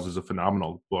Eggshells is a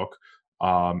phenomenal book.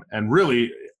 And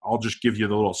really, I'll just give you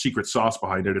the little secret sauce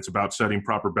behind it. It's about setting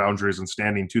proper boundaries and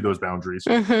standing to those boundaries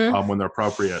when they're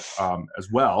appropriate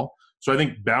as well. So I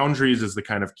think boundaries is the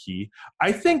kind of key.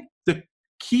 I think the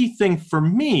key thing for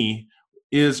me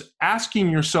is asking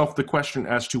yourself the question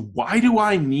as to, why do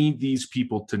I need these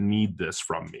people to need this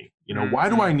from me? Why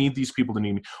do I need these people to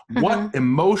need me? What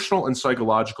emotional and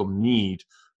psychological need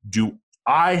do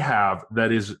I have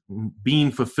that is being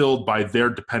fulfilled by their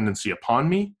dependency upon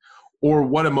me? Or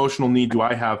what emotional need do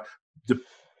I have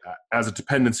as a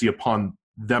dependency upon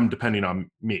them depending on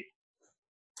me?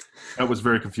 That was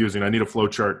very confusing. I need a flow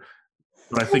chart,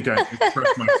 but I think I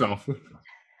expressed myself.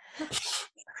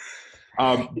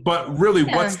 But really,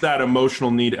 what's that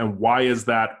emotional need, and why is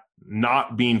that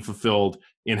not being fulfilled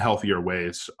in healthier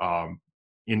ways,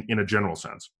 in a general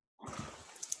sense?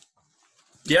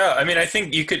 Yeah, I mean, I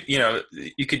think you could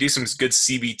do some good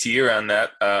CBT around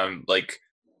that.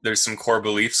 There's some core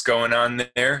beliefs going on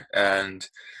there, and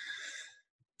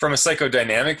from a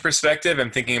psychodynamic perspective,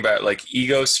 I'm thinking about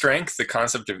ego strength, the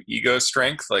concept of ego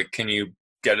strength. Can you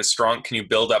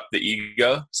build up the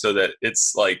ego so that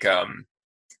it's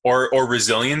or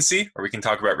resiliency, or we can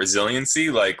talk about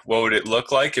resiliency. What would it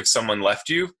look like if someone left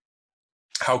you?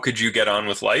 How could you get on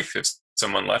with life if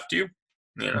someone left you?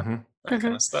 That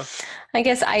kind of stuff. I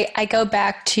guess I go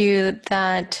back to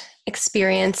that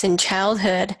experience in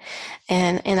childhood,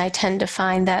 and I tend to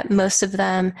find that most of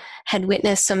them had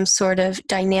witnessed some sort of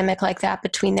dynamic like that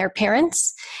between their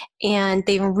parents, and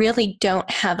they really don't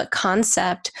have a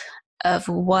concept of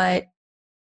what,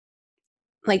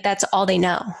 that's all they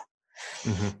know.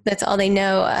 That's all they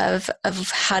know of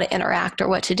how to interact or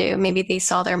what to do. Maybe they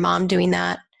saw their mom doing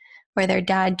that or their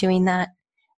dad doing that,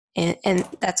 and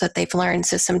that's what they've learned.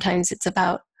 So sometimes it's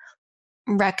about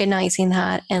recognizing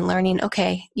that and learning,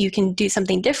 okay, you can do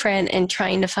something different, and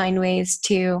trying to find ways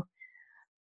to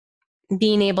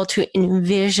being able to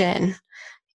envision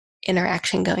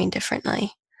interaction going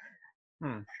differently.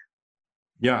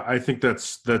 Yeah, I think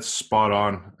that's spot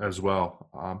on as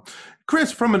well.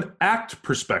 Chris, from an ACT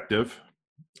perspective,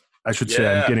 I should say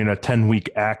I'm getting a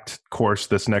 10-week ACT course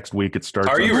this next week. It starts.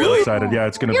 Are you I'm really? excited. Yeah,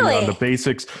 it's going to be on the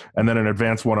basics and then an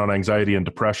advanced one on anxiety and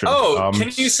depression. Oh, can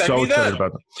you send me that?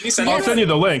 About that. Can you send me I'll send you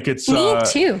the link. It's me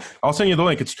too. I'll send you the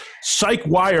link. It's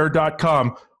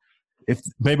psychwire.com. If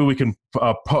maybe we can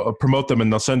promote them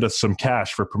and they'll send us some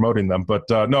cash for promoting them. But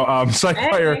no,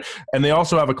 Psychwire. And they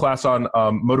also have a class on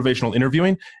motivational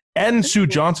interviewing. And Sue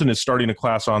Johnson is starting a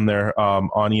class on there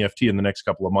on EFT in the next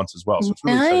couple of months as well. So it's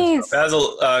really nice.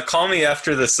 Basil, call me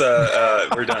after this.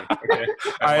 We're done. Okay.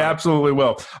 I absolutely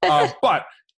will. But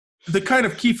the kind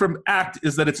of key from ACT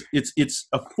is that it's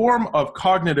a form of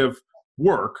cognitive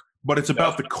work, but it's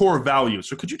about the core value.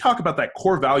 So could you talk about that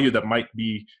core value that might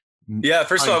be? Yeah.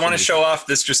 First of all, I want to show off.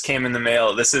 This just came in the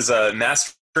mail. This is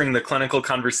Mastering the Clinical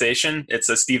Conversation. It's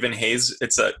a Stephen Hayes.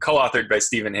 It's co-authored by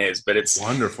Stephen Hayes, but it's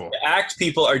wonderful. ACT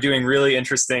people are doing really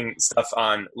interesting stuff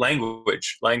on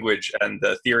language and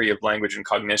the theory of language and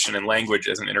cognition and language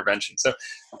as an intervention. So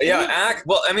yeah, ACT.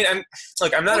 Well, I mean, I'm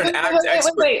not an ACT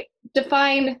expert. Wait.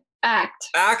 Define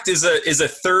ACT. ACT is a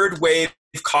third wave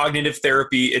cognitive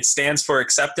therapy. It stands for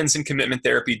Acceptance and Commitment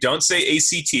Therapy. Don't say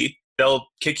ACT. They'll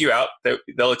kick you out.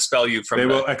 They'll expel you from. They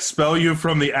will expel you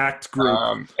from the ACT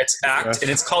group. It's ACT, and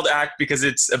it's called ACT because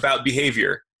it's about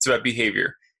behavior. It's about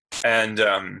behavior, and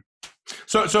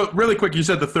so really quick, you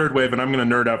said the third wave, and I'm going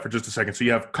to nerd out for just a second. So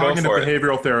you have cognitive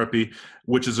behavioral therapy,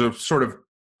 which is a sort of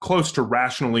close to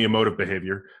rationally emotive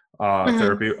behavior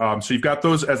therapy. So you've got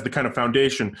those as the kind of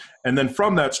foundation, and then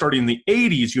from that, starting in the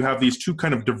 80s, you have these two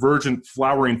kind of divergent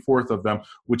flowering forth of them,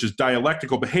 which is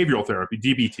dialectical behavioral therapy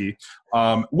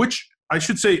 (DBT), which I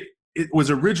should say it was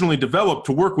originally developed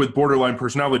to work with borderline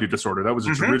personality disorder. That was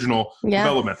its original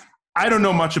development. I don't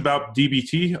know much about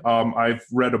DBT. I've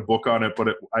read a book on it, but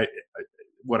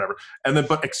whatever. And then,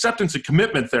 but acceptance and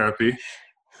commitment therapy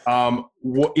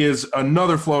is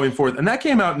another flowing forth, and that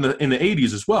came out in the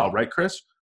 80s as well, right, Chris?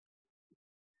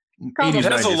 It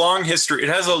has a long history. It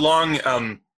has a long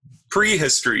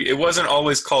prehistory. It wasn't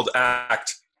always called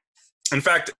ACT. In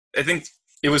fact, I think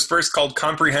it was first called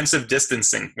comprehensive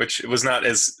distancing, which was not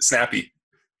as snappy.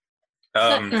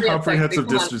 Comprehensive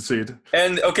distancing.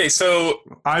 And okay, so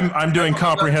I'm doing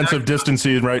comprehensive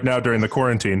distancing right now during the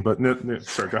quarantine. But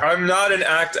sorry, go ahead. I'm not an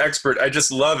ACT expert. I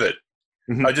just love it.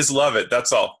 I just love it.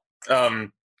 That's all.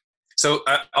 So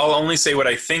I'll only say what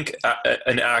I think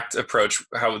an ACT approach,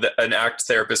 how an ACT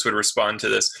therapist would respond to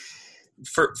this.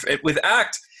 With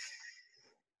ACT,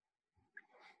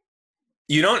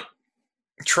 you don't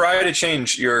try to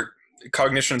change your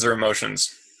cognitions or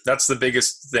emotions. That's the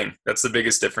biggest thing. That's the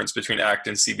biggest difference between ACT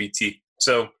and CBT.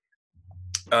 So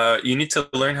you need to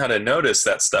learn how to notice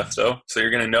that stuff, though. So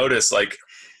you're going to notice like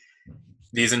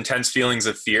these intense feelings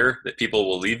of fear that people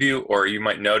will leave you, or you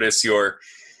might notice your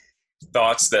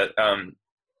thoughts that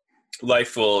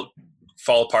life will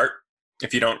fall apart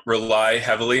if you don't rely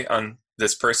heavily on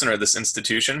this person or this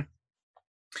institution.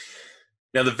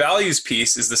 Now, the values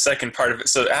piece is the second part of it.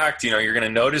 So ACT, you're going to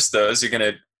notice those.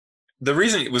 The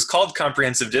reason it was called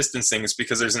comprehensive distancing is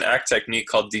because there's an ACT technique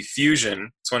called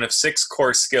diffusion. It's one of 6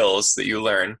 core skills that you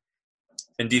learn.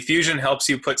 And diffusion helps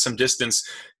you put some distance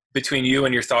between you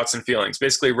and your thoughts and feelings,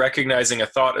 basically recognizing a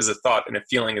thought as a thought and a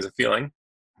feeling as a feeling.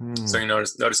 So you're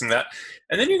noticing that.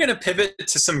 And then you're going to pivot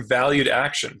to some valued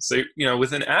action. So,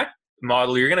 with an ACT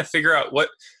model, you're going to figure out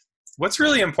what's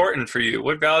really important for you.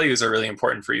 What values are really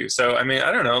important for you? So, I mean,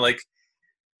 I don't know, like,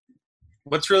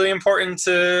 what's really important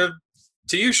to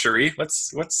you, Cherie? What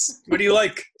do you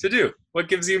like to do? What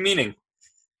gives you meaning?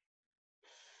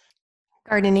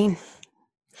 Gardening.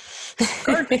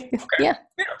 Okay. Yeah.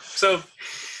 So,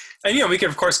 and we can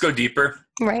of course go deeper.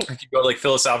 Right. We can go like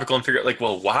philosophical and figure out like,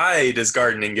 well, why does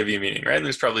gardening give you meaning, right? And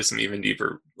there's probably some even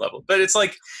deeper level. But it's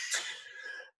like,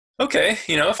 okay,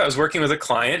 if I was working with a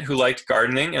client who liked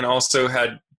gardening and also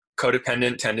had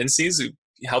codependent tendencies, we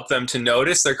help them to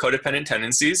notice their codependent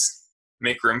tendencies,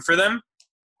 make room for them,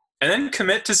 and then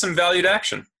commit to some valued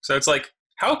action. So it's like,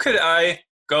 how could I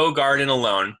go garden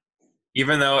alone,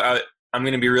 even though I'm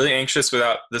going to be really anxious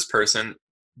without this person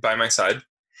by my side?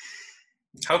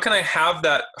 How can I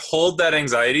hold that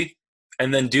anxiety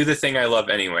and then do the thing I love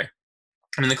anyway?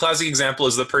 I mean, the classic example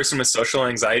is the person with social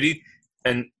anxiety.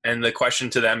 And the question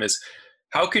to them is,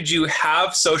 how could you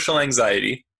have social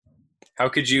anxiety? How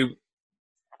could you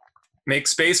make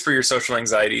space for your social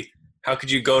anxiety How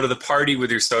could you go to the party with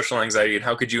your social anxiety, and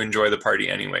how could you enjoy the party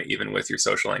anyway, even with your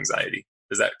social anxiety?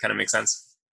 Does that kind of make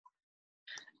sense?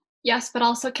 Yes, but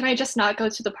also, can I just not go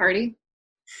to the party?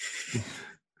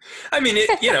 I mean,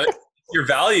 your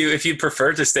value if you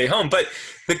prefer to stay home. But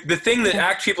the thing that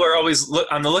ACT people are always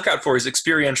on the lookout for is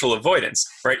experiential avoidance,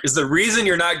 right? Is the reason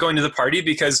you're not going to the party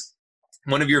because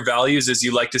one of your values is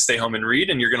you like to stay home and read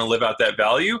and you're going to live out that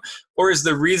value? Or is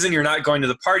the reason you're not going to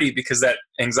the party because that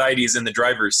anxiety is in the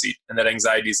driver's seat and that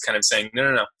anxiety is kind of saying,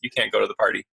 no, you can't go to the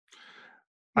party?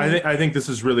 I think this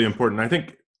is really important. I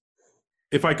think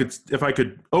if I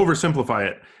could oversimplify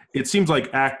it, it seems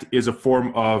like ACT is a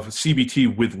form of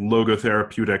CBT with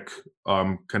logotherapeutic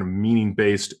kind of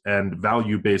meaning-based and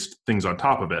value-based things on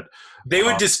top of it. They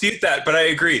would dispute that, but I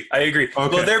agree. Okay.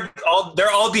 Well,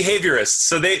 they're all behaviorists,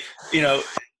 so they,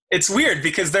 it's weird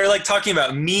because they're like talking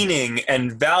about meaning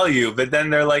and value, but then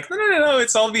they're like, no,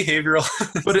 it's all behavioral.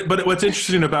 but what's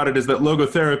interesting about it is that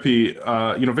logotherapy,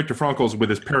 Viktor Frankl's with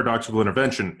his paradoxical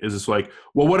intervention is it's like,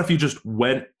 well, what if you just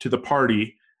went to the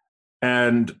party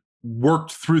and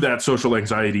worked through that social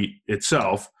anxiety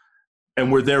itself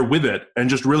and were there with it and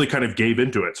just really kind of gave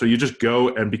into it? So you just go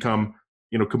and become,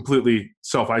 completely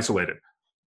self-isolated.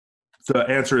 The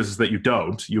answer is that you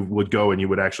don't. You would go and you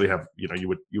would actually have, you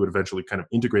would eventually kind of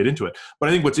integrate into it. But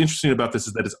I think what's interesting about this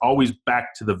is that it's always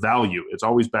back to the value. It's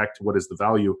always back to what is the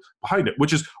value behind it,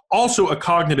 which is also a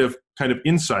cognitive kind of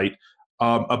insight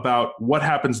about what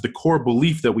happens, the core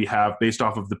belief that we have based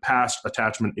off of the past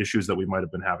attachment issues that we might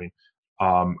have been having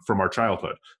from our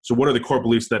childhood. So what are the core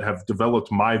beliefs that have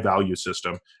developed my value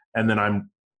system and then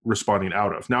I'm responding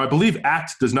out of? Now, I believe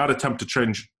ACT does not attempt to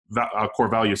change core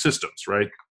value systems, right?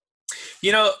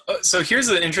 So here's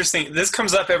the interesting, this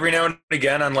comes up every now and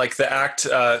again on like the ACT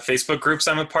Facebook groups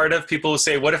I'm a part of. People will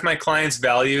say, what if my client's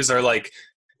values are like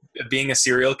being a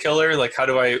serial killer? Like, how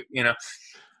do I,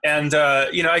 and,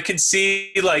 I can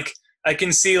see like,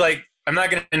 I'm not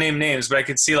going to name names, but I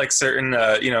could see like certain,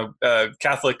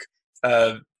 Catholic,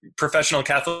 professional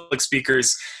Catholic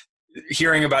speakers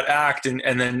hearing about ACT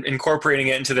and then incorporating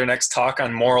it into their next talk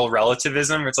on moral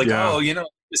relativism. It's like,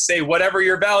 say whatever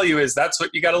your value is, that's what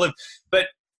you got to live. But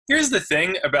here's the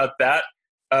thing about that,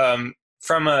 from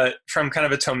kind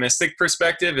of a Thomistic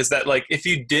perspective, is that like if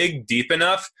you dig deep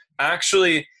enough,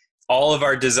 actually all of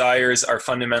our desires are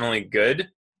fundamentally good.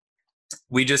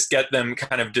 We just get them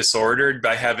kind of disordered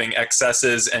by having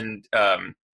excesses and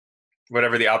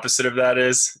whatever the opposite of that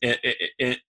is.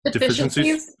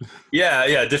 Deficiencies?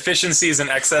 Yeah, deficiencies and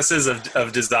excesses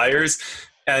of desires,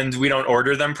 and we don't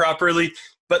order them properly.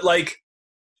 But like,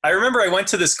 I remember I went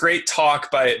to this great talk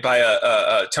by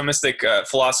a Thomistic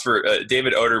philosopher,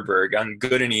 David Oderberg, on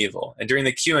good and evil. And during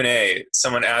the Q&A,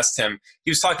 someone asked him,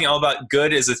 he was talking all about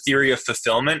good as a theory of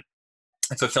fulfillment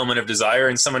of desire.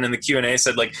 And someone in the Q&A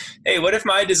said like, hey, what if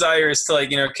my desire is to like,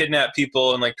 kidnap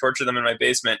people and like torture them in my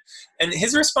basement? And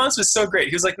his response was so great.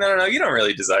 He was like, no, you don't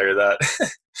really desire that.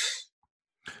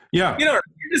 Yeah. You're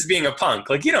just being a punk.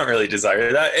 Like, you don't really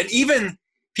desire that. And even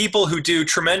people who do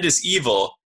tremendous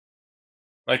evil,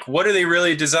 like, what do they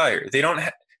really desire?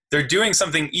 They're doing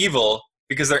something evil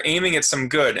because they're aiming at some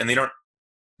good, and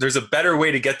there's a better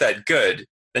way to get that good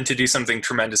than to do something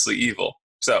tremendously evil.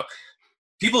 So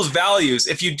people's values,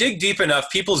 if you dig deep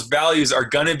enough, people's values are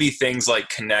going to be things like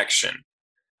connection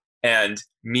and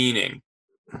meaning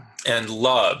and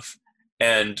love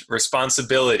and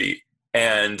responsibility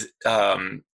and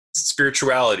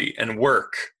spirituality and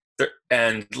work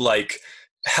and like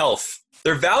health.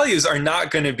 Their values are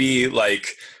not going to be like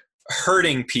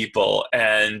hurting people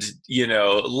and,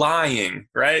 lying,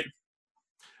 right?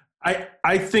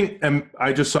 I think, and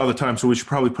I just saw the time, so we should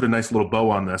probably put a nice little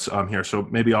bow on this here. So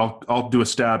maybe I'll do a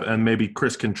stab, and maybe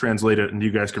Chris can translate it, and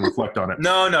you guys can reflect on it.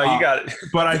 No, you got it.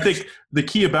 But I think the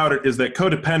key about it is that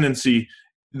codependency,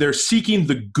 they're seeking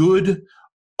the good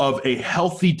of a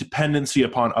healthy dependency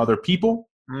upon other people,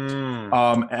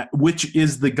 which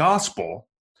is the gospel,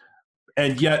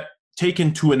 and yet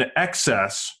taken to an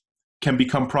excess can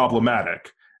become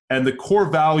problematic. And the core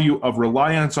value of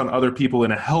reliance on other people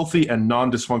in a healthy and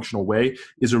non-dysfunctional way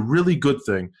is a really good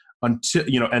thing until,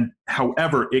 and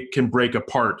however, it can break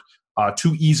apart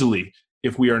too easily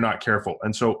if we are not careful.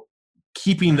 And so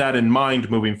keeping that in mind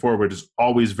moving forward is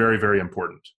always very, very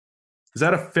important. Is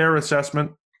that a fair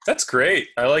assessment? That's great.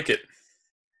 I like it.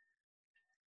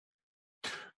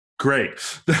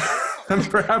 Great. And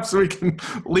perhaps we can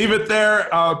leave it there,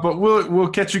 but we'll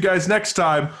catch you guys next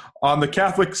time on the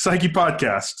Catholic Psyche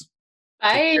Podcast.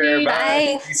 Bye.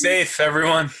 Bye. Be safe,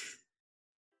 everyone.